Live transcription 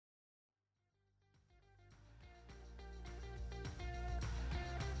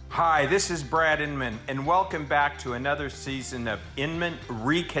Hi, this is Brad Inman, and welcome back to another season of Inman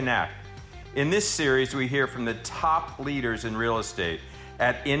Reconnect. In this series, we hear from the top leaders in real estate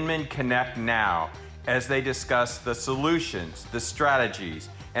at Inman Connect Now as they discuss the solutions, the strategies,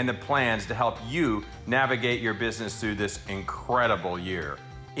 and the plans to help you navigate your business through this incredible year.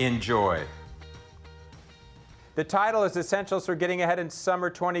 Enjoy. The title is Essentials for Getting Ahead in Summer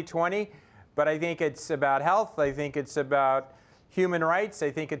 2020, but I think it's about health. I think it's about human rights.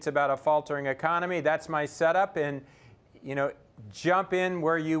 I think it's about a faltering economy. That's my setup, and jump in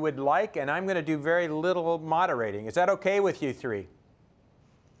where you would like, and I'm going to do very little moderating. Is that okay with you three?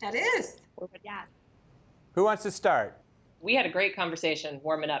 That is. Yeah. Who wants to start? We had a great conversation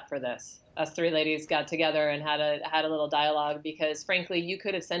warming up for this. Us three ladies got together and had a little dialogue because, frankly, you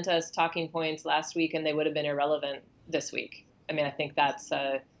could have sent us talking points last week and they would have been irrelevant this week. I mean, I think that's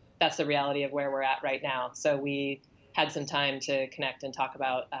the reality of where we're at right now. So we had some time to connect and talk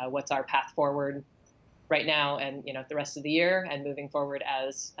about what's our path forward right now and the rest of the year and moving forward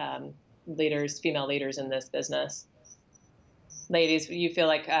as leaders, female leaders in this business. Ladies, you feel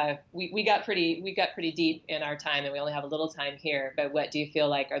like we got pretty deep in our time and we only have a little time here, but what do you feel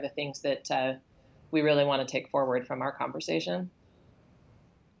like are the things that we really want to take forward from our conversation?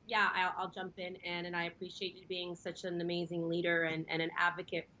 Yeah, I'll jump in, Ann, and I appreciate you being such an amazing leader and an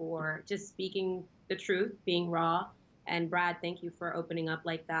advocate for just speaking the truth, being raw. And Brad, thank you for opening up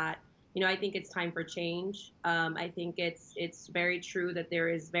like that. I think it's time for change. I think it's very true that there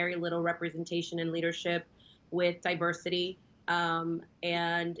is very little representation in leadership with diversity.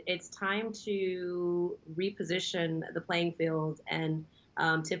 And it's time to reposition the playing field. And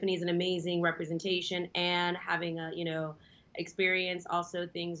Tiffany's an amazing representation and having experience also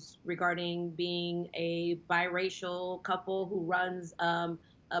things regarding being a biracial couple who runs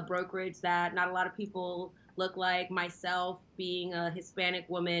a brokerage that not a lot of people look like, myself being a Hispanic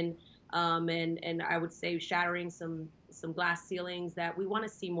woman, and I would say shattering some glass ceilings, that we want to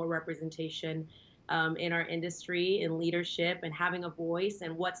see more representation in our industry, in leadership, and having a voice,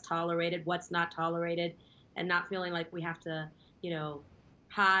 and what's tolerated, what's not tolerated, and not feeling like we have to,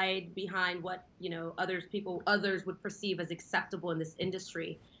 hide behind what, others would perceive as acceptable in this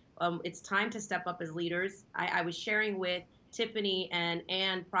industry. It's time to step up as leaders. I was sharing with Tiffany and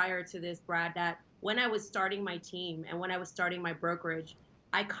Ann prior to this, Brad, that when I was starting my team and when I was starting my brokerage,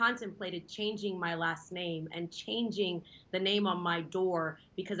 I contemplated changing my last name and changing the name on my door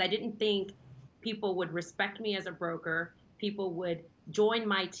because I didn't think people would respect me as a broker. People would join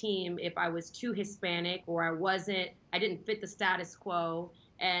my team if I was too Hispanic or I didn't fit the status quo.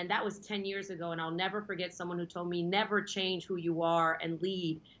 And that was 10 years ago. And I'll never forget someone who told me, never change who you are and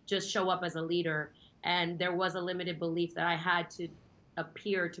lead, just show up as a leader. And there was a limited belief that I had to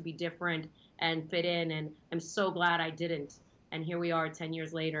appear to be different and fit in. And I'm so glad I didn't. And here we are 10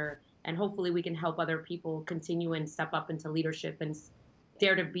 years later. And hopefully we can help other people continue and step up into leadership and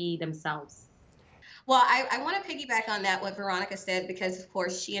dare to be themselves. Well, I want to piggyback on that, what Veronica said, because, of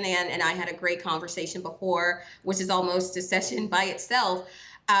course, she and Ann and I had a great conversation before, which is almost a session by itself.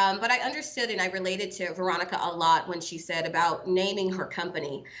 But I understood and I related to Veronica a lot when she said about naming her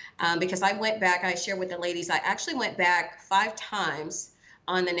company, because I went back, I shared with the ladies, I actually went back 5 times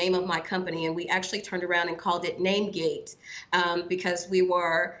on the name of my company, and we actually turned around and called it Namegate, because we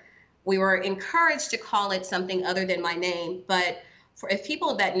were encouraged to call it something other than my name. But if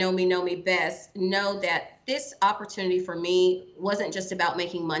people that know me best know that this opportunity for me wasn't just about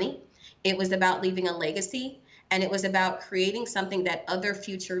making money. It was about leaving a legacy. And it was about creating something that other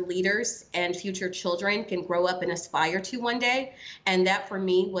future leaders and future children can grow up and aspire to one day. And that for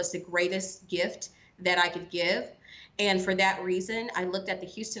me was the greatest gift that I could give. And for that reason, I looked at the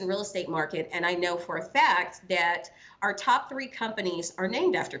Houston real estate market, and I know for a fact that our top 3 companies are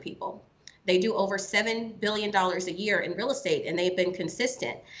named after people. They do over $7 billion a year in real estate, and they've been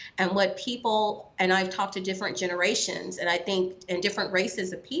consistent. And what people, and I've talked to different generations, and I think in different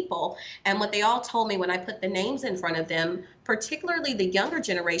races of people, and what they all told me when I put the names in front of them, particularly the younger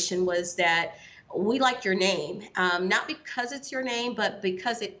generation, was that we like your name, not because it's your name, but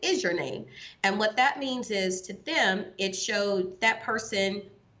because it is your name. And what that means is, to them, it showed that person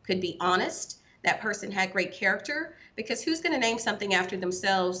could be honest, that person had great character, because who's going to name something after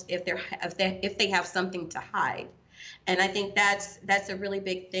themselves if they have something to hide? And I think that's a really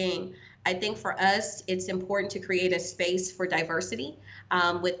big thing. I think for us, it's important to create a space for diversity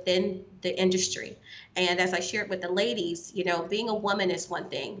within the industry. And as I shared with the ladies, being a woman is one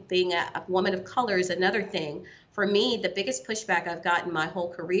thing. Being a woman of color is another thing. For me, the biggest pushback I've gotten my whole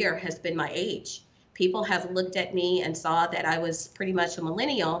career has been my age. People have looked at me and saw that I was pretty much a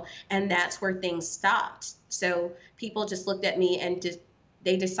millennial, and that's where things stopped. So people just looked at me and just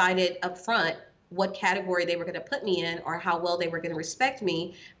they decided up front what category they were going to put me in or how well they were going to respect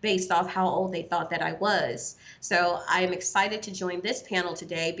me based off how old they thought that I was. So I am excited to join this panel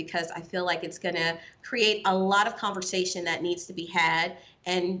today because I feel like it's going to create a lot of conversation that needs to be had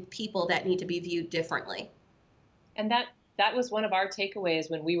and people that need to be viewed differently. And that was one of our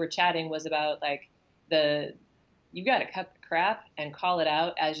takeaways when we were chatting, was about like you got to cut the crap and call it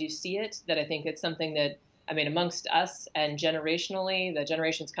out as you see it. That I think it's something that, I mean, amongst us and generationally, the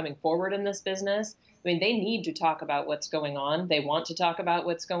generations coming forward in this business, I mean, they need to talk about what's going on. They want to talk about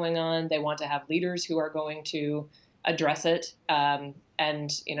what's going on. They want to have leaders who are going to address it.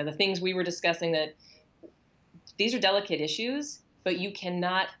 And, you know, the things we were discussing, that these are delicate issues, but you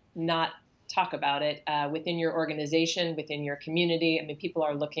cannot not talk about it within your organization, within your community. I mean, people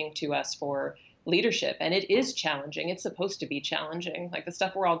are looking to us for leadership, and it is challenging. It's supposed to be challenging. Like the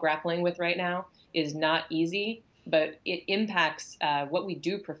stuff we're all grappling with right now is not easy, but it impacts what we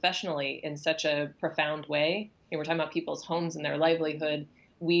do professionally in such a profound way. You know, we're talking about people's homes and their livelihood.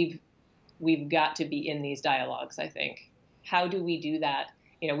 We've got to be in these dialogues, I think. How do we do that?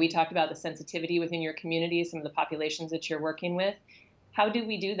 You know, we talked about the sensitivity within your community, some of the populations that you're working with. How do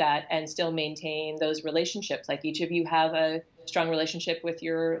we do that and still maintain those relationships? Like each of you have a strong relationship with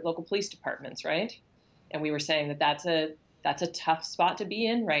your local police departments, right? And we were saying that that's a tough spot to be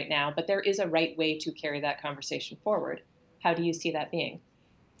in right now, but there is a right way to carry that conversation forward. How do you see that being?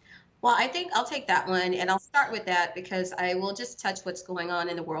 Well, I think I'll take that one, and I'll start with that because I will just touch what's going on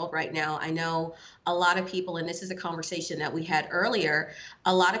in the world right now. I know a lot of people, and this is a conversation that we had earlier,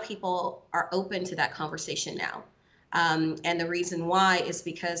 a lot of people are open to that conversation now. And the reason why is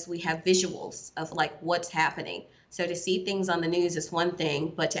because we have visuals of like what's happening. So to see things on the news is one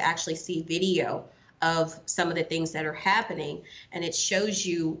thing, but to actually see video of some of the things that are happening, and it shows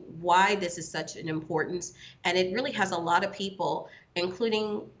you why this is such an importance. And it really has a lot of people,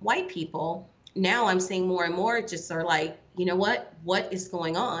 including white people. Now I'm seeing more and more just are like, you know what is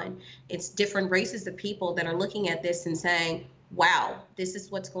going on? It's different races of people that are looking at this and saying, wow, this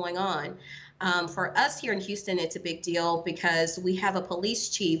is what's going on. For us here in Houston, it's a big deal because we have a police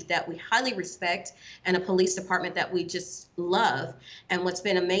chief that we highly respect and a police department that we just love. And what's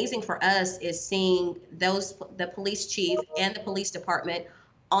been amazing for us is seeing the police chief and the police department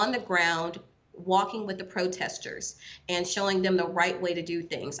on the ground walking with the protesters and showing them the right way to do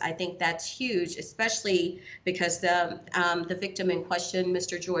things. I think that's huge, especially because the victim in question,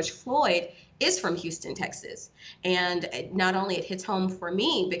 Mr. George Floyd, is from Houston, Texas. And not only it hits home for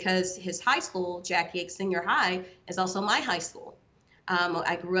me because his high school, Jack Yates Senior High, is also my high school.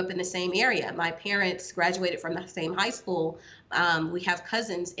 I grew up in the same area. My parents graduated from the same high school. We have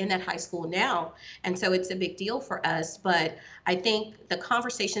cousins in that high school now. And so it's a big deal for us. But I think the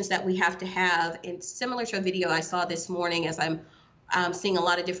conversations that we have to have, and similar to a video I saw this morning as I'm seeing a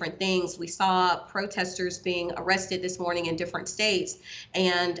lot of different things. We saw protesters being arrested this morning in different states,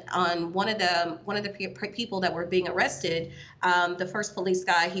 and on one of the people that were being arrested, the first police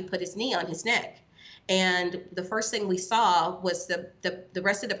guy, he put his knee on his neck. And the first thing we saw was the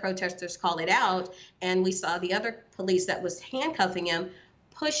rest of the protesters call it out, and we saw the other police that was handcuffing him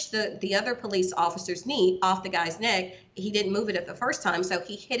push the other police officer's knee off the guy's neck. He didn't move it at the first time, so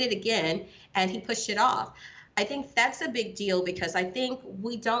he hit it again and he pushed it off. I think that's a big deal because I think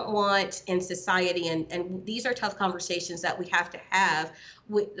we don't want in society, and these are tough conversations that we have to have.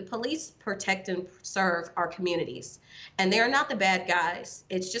 The police protect and serve our communities, and they're not the bad guys.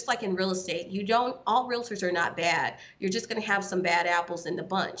 It's just like in real estate. All realtors are not bad. You're just going to have some bad apples in the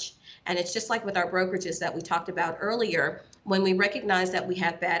bunch. And it's just like with our brokerages that we talked about earlier. When we recognize that we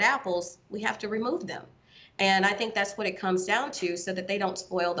have bad apples, we have to remove them. And I think that's what it comes down to so that they don't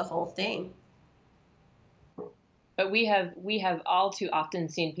spoil the whole thing. But we have all too often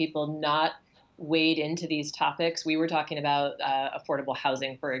seen people not wade into these topics. We were talking about affordable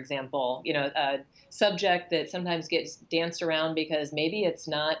housing, for example, you know, a subject that sometimes gets danced around because maybe it's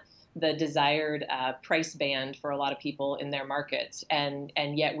not the desired price band for a lot of people in their markets. And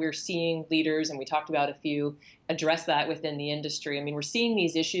yet we're seeing leaders, and we talked about a few, address that within the industry. I mean, we're seeing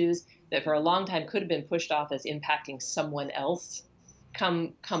these issues that for a long time could have been pushed off as impacting someone else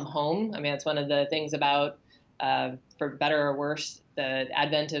come home. I mean, that's one of the things about for better or worse, the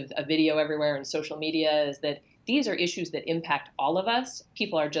advent of video everywhere and social media is that these are issues that impact all of us.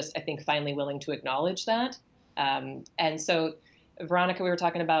 People are just, I think, finally willing to acknowledge that. And so, Veronica, we were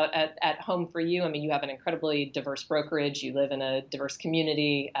talking about at home for you. I mean, you have an incredibly diverse brokerage. You live in a diverse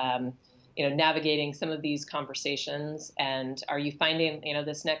community, you know, navigating some of these conversations. And are you finding, you know,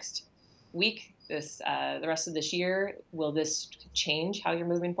 this next week, the rest of this year, will this change how you're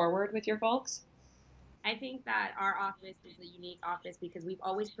moving forward with your folks? I think that our office is a unique office because we've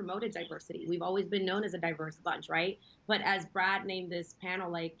always promoted diversity. We've always been known as a diverse bunch, right? But as Brad named this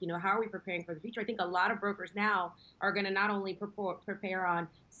panel, like, how are we preparing for the future? I think a lot of brokers now are going to not only prepare on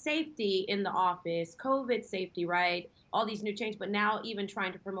safety in the office, COVID safety, right? All these new changes, but now even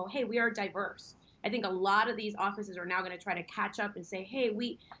trying to promote, hey, we are diverse. I think a lot of these offices are now going to try to catch up and say, hey,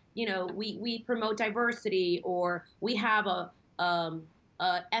 we promote diversity, or we have um,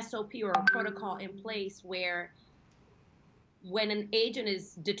 a SOP or a protocol in place where when an agent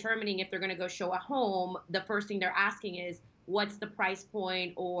is determining if they're going to go show a home, the first thing they're asking is, what's the price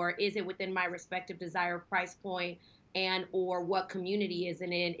point, or is it within my respective desired price point, and or what community is it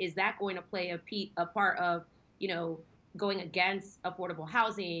in? Is that going to play a part of, going against affordable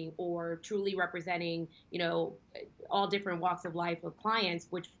housing, or truly representing, all different walks of life of clients?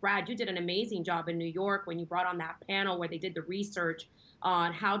 Which, Brad, you did an amazing job in New York when you brought on that panel where they did the research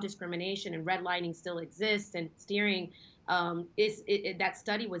on how discrimination and redlining still exists, and steering that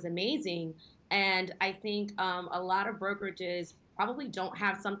study was amazing. And I think a lot of brokerages probably don't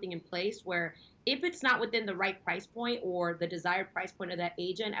have something in place where, if it's not within the right price point or the desired price point of that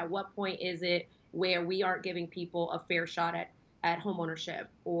agent, at what point is it where we aren't giving people a fair shot at home ownership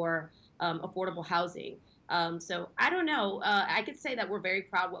or affordable housing? So I don't know. I could say that we're very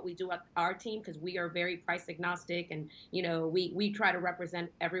proud what we do at our team because we are very price agnostic, and we try to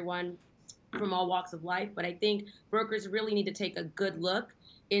represent everyone from all walks of life. But I think brokers really need to take a good look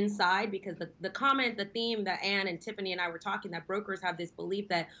inside, because the theme that Ann and Tiffany and I were talking, that brokers have this belief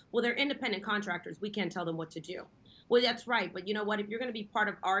that, well, they're independent contractors, we can't tell them what to do. Well, that's right. But you know what? If you're going to be part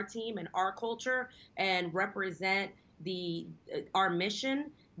of our team and our culture and represent our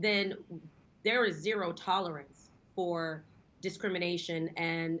mission, then there is zero tolerance for discrimination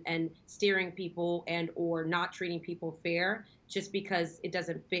and steering people and or not treating people fair just because it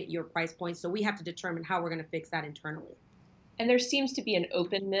doesn't fit your price point. So we have to determine how we're going to fix that internally. And there seems to be an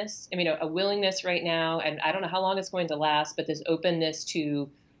openness, a willingness right now, and I don't know how long it's going to last, but this openness to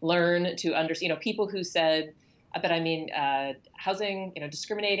learn, to understand, people who said, but housing,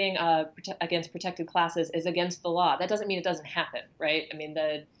 discriminating against protected classes is against the law. That doesn't mean it doesn't happen, right?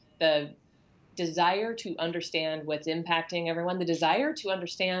 The desire to understand what's impacting everyone, the desire to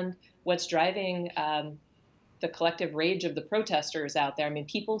understand what's driving the collective rage of the protesters out there.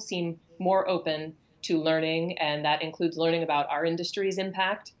 People seem more open to learning, and that includes learning about our industry's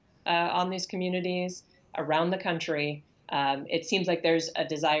impact on these communities around the country. It seems like there's a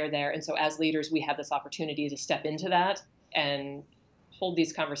desire there, and so as leaders, we have this opportunity to step into that and hold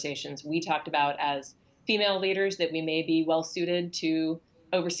these conversations. We talked about, as female leaders, that we may be well suited to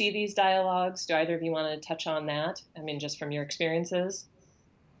oversee these dialogues. Do either of you want to touch on that? Just from your experiences.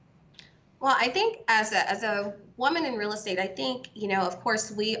 Well, I think as a woman in real estate, I think, of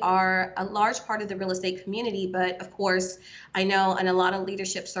course, we are a large part of the real estate community, but of course, I know in a lot of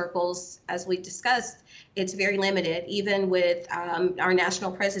leadership circles, as we discussed, it's very limited, even with our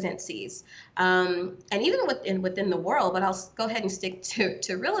national presidencies, and even within the world. But I'll go ahead and stick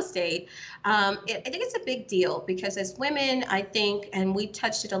to real estate. I think it's a big deal because as women, I think, and we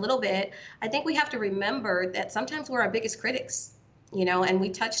touched it a little bit, I think we have to remember that sometimes we're our biggest critics. And we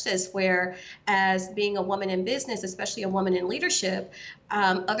touched this, where as being a woman in business, especially a woman in leadership,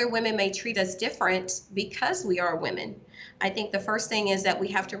 other women may treat us different because we are women. I think the first thing is that we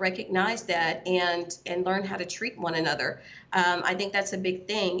have to recognize that and learn how to treat one another. I think that's a big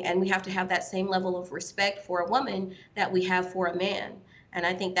thing, and we have to have that same level of respect for a woman that we have for a man. And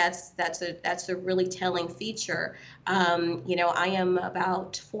I think that's a really telling feature. I am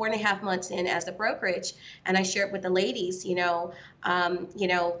about 4.5 months in as a brokerage, and I shared with the ladies,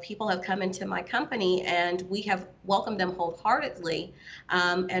 people have come into my company and we have welcomed them wholeheartedly,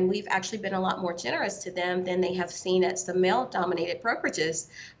 and we've actually been a lot more generous to them than they have seen at some male-dominated brokerages.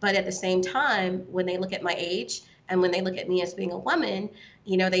 But at the same time, when they look at my age and when they look at me as being a woman,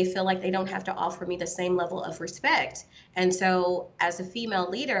 they feel like they don't have to offer me the same level of respect. And so as a female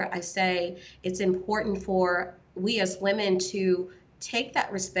leader, I say it's important for we as women to take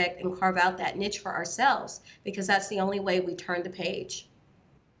that respect and carve out that niche for ourselves, because that's the only way we turn the page.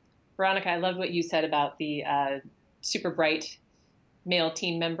 Veronica, I loved what you said about the super bright male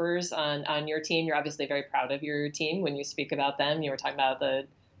team members on your team. You're obviously very proud of your team when you speak about them. You were talking about the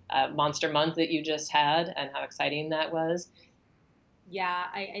Monster Month that you just had and how exciting that was. Yeah,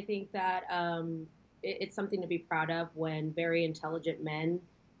 I think that it's something to be proud of when very intelligent men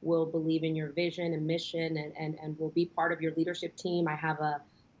will believe in your vision and mission and will be part of your leadership team. I have a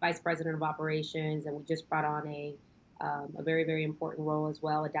vice president of operations, and we just brought on a very, very important role as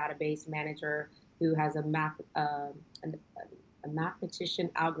well, a database manager who has a mathematician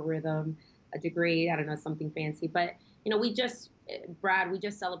algorithm a degree. I don't know, something fancy. But, Brad, we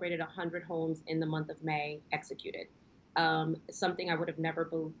just celebrated 100 homes in the month of May executed. Something I would have never,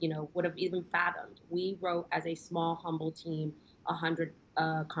 would have even fathomed. We wrote as a small, humble team 100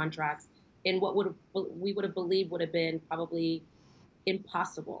 contracts in what we would have believed would have been probably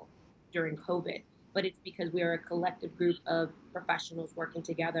impossible during COVID. But it's because we are a collective group of professionals working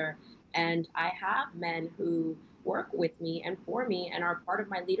together. And I have men who work with me and for me and are part of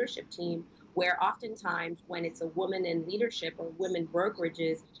my leadership team, where oftentimes when it's a woman in leadership or women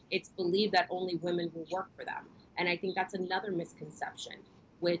brokerages, it's believed that only women will work for them. And I think that's another misconception,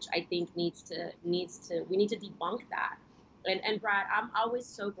 which I think we need to debunk that. And Brad, I'm always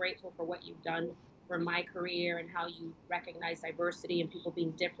so grateful for what you've done for my career and how you recognize diversity and people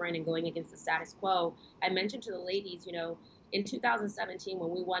being different and going against the status quo. I mentioned to the ladies, in 2017, when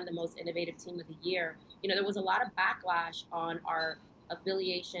we won the most innovative team of the year, there was a lot of backlash on our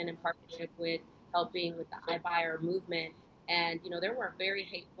affiliation and partnership with helping with the iBuyer movement. And, there were very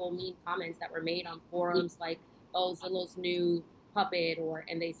hateful, mean comments that were made on forums like, oh, Zillow's new puppet,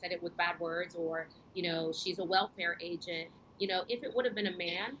 and they said it with bad words, or, she's a welfare agent. If it would have been a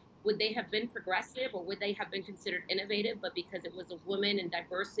man, would they have been progressive or would they have been considered innovative? But because it was a woman and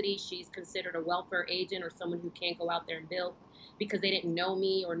diversity, she's considered a welfare agent or someone who can't go out there and build because they didn't know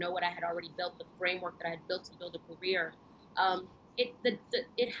me or know what I had already built, the framework that I had built to build a career.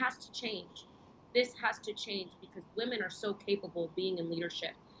 It has to change. This has to change because women are so capable of being in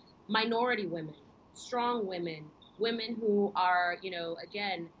leadership. Minority women, strong women, women who are,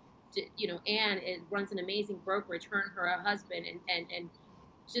 again, Anne runs an amazing brokerage, her and her husband, and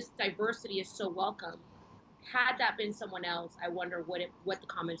just diversity is so welcome. Had that been someone else, I wonder what the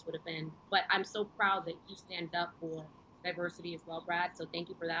comments would have been. But I'm so proud that you stand up for diversity as well, Brad. So thank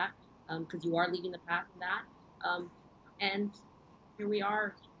you for that, because you are leading the path in that. And here we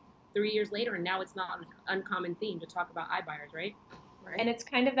are 3 years later, and now it's not an uncommon theme to talk about iBuyers, right? And it's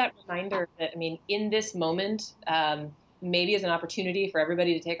kind of that reminder that, in this moment, maybe is an opportunity for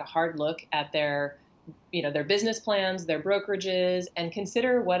everybody to take a hard look at their business plans, their brokerages, and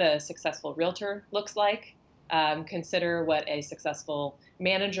consider what a successful realtor looks like. Consider what a successful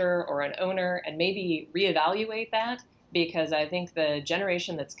manager or an owner, and maybe reevaluate that, because I think the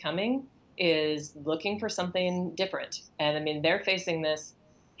generation that's coming is looking for something different. And they're facing this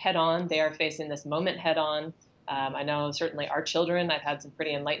head on. They are facing this moment head on. I know certainly our children, I've had some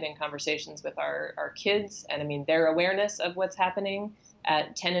pretty enlightening conversations with our kids, and their awareness of what's happening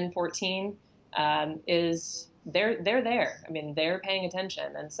at 10 and 14 is they're there. They're paying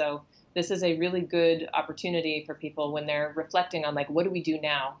attention. And so this is a really good opportunity for people when they're reflecting on, like, what do we do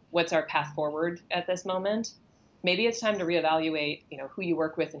now? What's our path forward at this moment? Maybe it's time to reevaluate, who you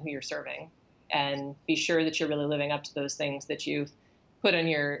work with and who you're serving, and be sure that you're really living up to those things that you've put on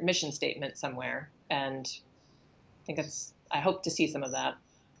your mission statement somewhere. And I hope to see some of that.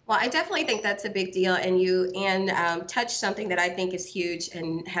 Well, I definitely think that's a big deal. And you touched something that I think is huge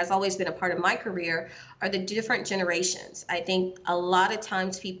and has always been a part of my career, are the different generations. I think a lot of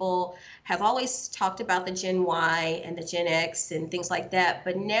times people have always talked about the Gen Y and the Gen X and things like that.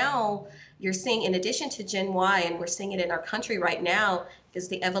 But now you're seeing, in addition to Gen Y, and we're seeing it in our country right now, is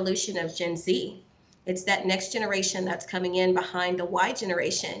the evolution of Gen Z. It's that next generation that's coming in behind the Y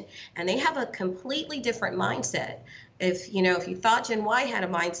generation, and they have a completely different mindset. If you thought Gen Y had a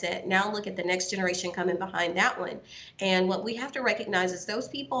mindset, now look at the next generation coming behind that one. And what we have to recognize is those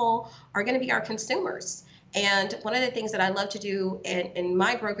people are going to be our consumers. And one of the things that I love to do in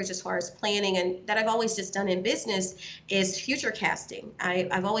my brokerage, as far as planning, and that I've always just done in business, is future casting.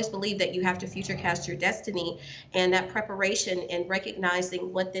 I've always believed that you have to future cast your destiny, and that preparation and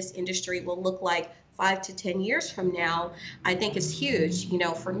recognizing what this industry will look like 5 to 10 years from now, I think is huge.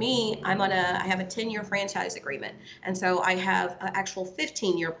 For me, I have a 10-year franchise agreement. And so I have an actual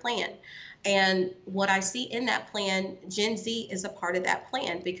 15-year plan. And what I see in that plan, Gen Z is a part of that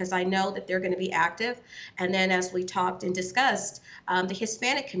plan, because I know that they're going to be active. And then, as we talked and discussed, the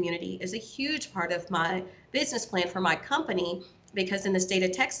Hispanic community is a huge part of my business plan for my company, because in the state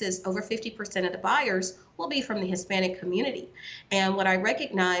of Texas, over 50% of the buyers will be from the Hispanic community. And what I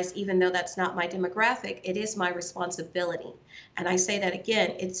recognize, even though that's not my demographic, it is my responsibility. And I say that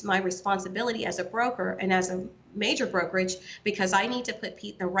again, it's my responsibility as a broker and as a major brokerage, because I need to put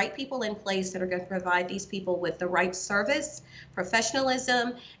the right people in place that are going to provide these people with the right service,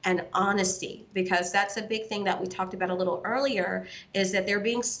 professionalism, and honesty. Because that's a big thing that we talked about a little earlier, is that they're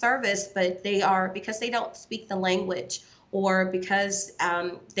being serviced, but because they don't speak the language, or because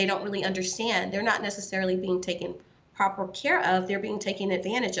they don't really understand, they're not necessarily being taken proper care of, they're being taken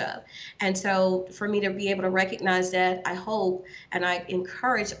advantage of. And so for me to be able to recognize that, I hope and I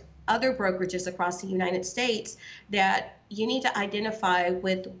encourage other brokerages across the United States, that you need to identify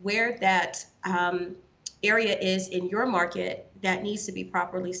with where that area is in your market that needs to be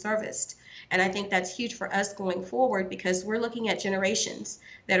properly serviced. And I think that's huge for us going forward, because we're looking at generations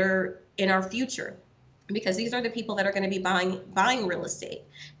that are in our future, because these are the people that are going to be buying real estate.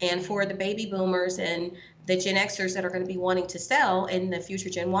 And for the baby boomers and the Gen Xers that are going to be wanting to sell, and the future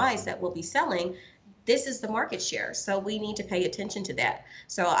Gen Ys that will be selling, this is the market share. So we need to pay attention to that.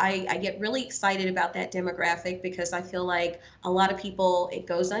 So I get really excited about that demographic, because I feel like a lot of people, it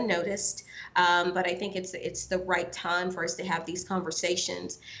goes unnoticed. But I think it's the right time for us to have these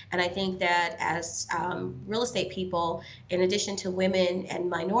conversations. And I think that as real estate people, in addition to women and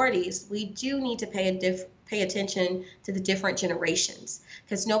minorities, we do need to pay attention to the different generations,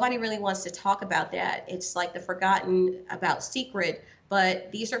 because nobody really wants to talk about that. It's like the forgotten about secret.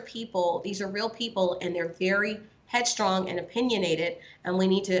 But these are people, these are real people, and they're very headstrong and opinionated, and we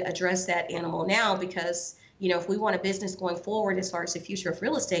need to address that animal now, because, you know, if we want a business going forward as far as the future of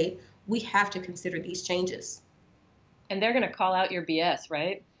real estate, we have to consider these changes. And they're going to call out your BS,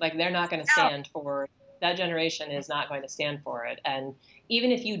 right? Like, they're not going to stand for, that generation is not going to stand for it. And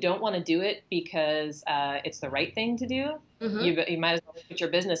even if you don't want to do it because it's the right thing to do, you might as well look at your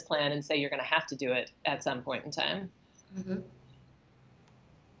business plan and say you're going to have to do it at some point in time.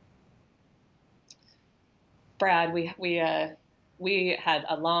 Brad, we had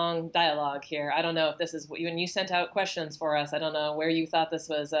a long dialogue here. I don't know if this is when you sent out questions for us. I don't know where you thought this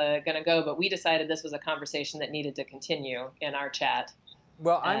was going to go, but we decided this was a conversation that needed to continue in our chat.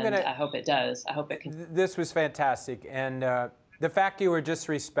 Well, I hope it does. I hope it can. This was fantastic, and the fact you were just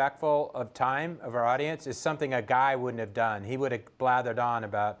respectful of time of our audience is something a guy wouldn't have done. He would have blathered on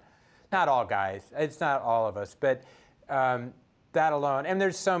about, not all guys. It's not all of us, but that alone. And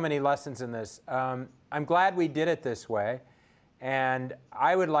there's so many lessons in this. I'm glad we did it this way, and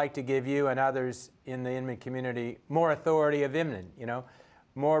I would like to give you and others in the Inman community more authority of Inman, you know,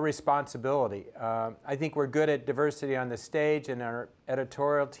 more responsibility. I think we're good at diversity on the stage and our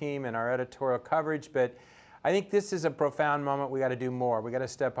editorial team and our editorial coverage, but I think this is a profound moment. We got to do more. We got to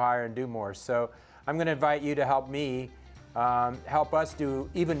step higher and do more. So I'm going to invite you to help me help us do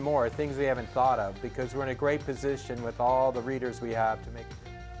even more things we haven't thought of, because we're in a great position with all the readers we have to make